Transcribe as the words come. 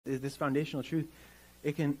This foundational truth,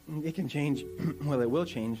 it can change, well, it will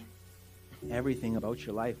change everything about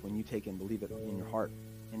your life when you take and believe it in your heart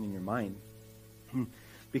and in your mind.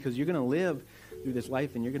 Because you're going to live through this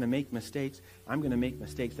life and you're going to make mistakes. I'm going to make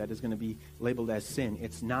mistakes that is going to be labeled as sin.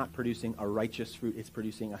 It's not producing a righteous fruit. It's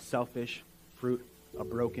producing a selfish fruit, a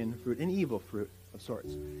broken fruit, an evil fruit of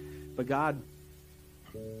sorts. But God,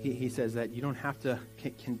 he says that you don't have to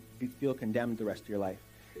feel condemned the rest of your life.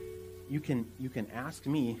 You can ask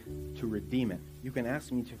me to redeem it. You can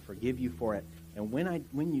ask me to forgive you for it. And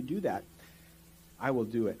when you do that, I will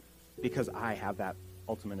do it because I have that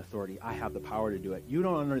ultimate authority. I have the power to do it. You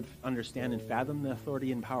don't understand and fathom the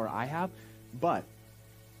authority and power I have, but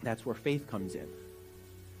that's where faith comes in.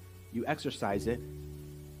 You exercise it,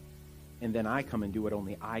 and then I come and do what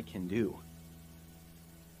only I can do.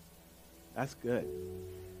 That's good.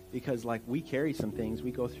 Because like we carry some things,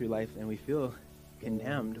 we go through life and we feel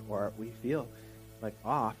condemned or we feel like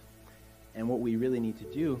off. And what we really need to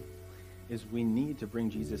do is we need to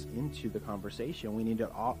bring Jesus into the conversation. We need to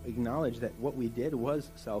acknowledge that what we did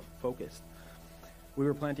was self-focused. We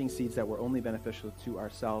were planting seeds that were only beneficial to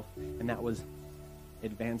ourselves, and that was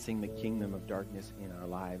advancing the kingdom of darkness in our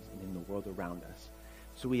lives and in the world around us.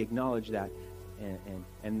 So we acknowledge that,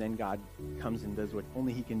 and then God comes and does what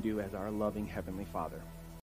only he can do as our loving Heavenly Father.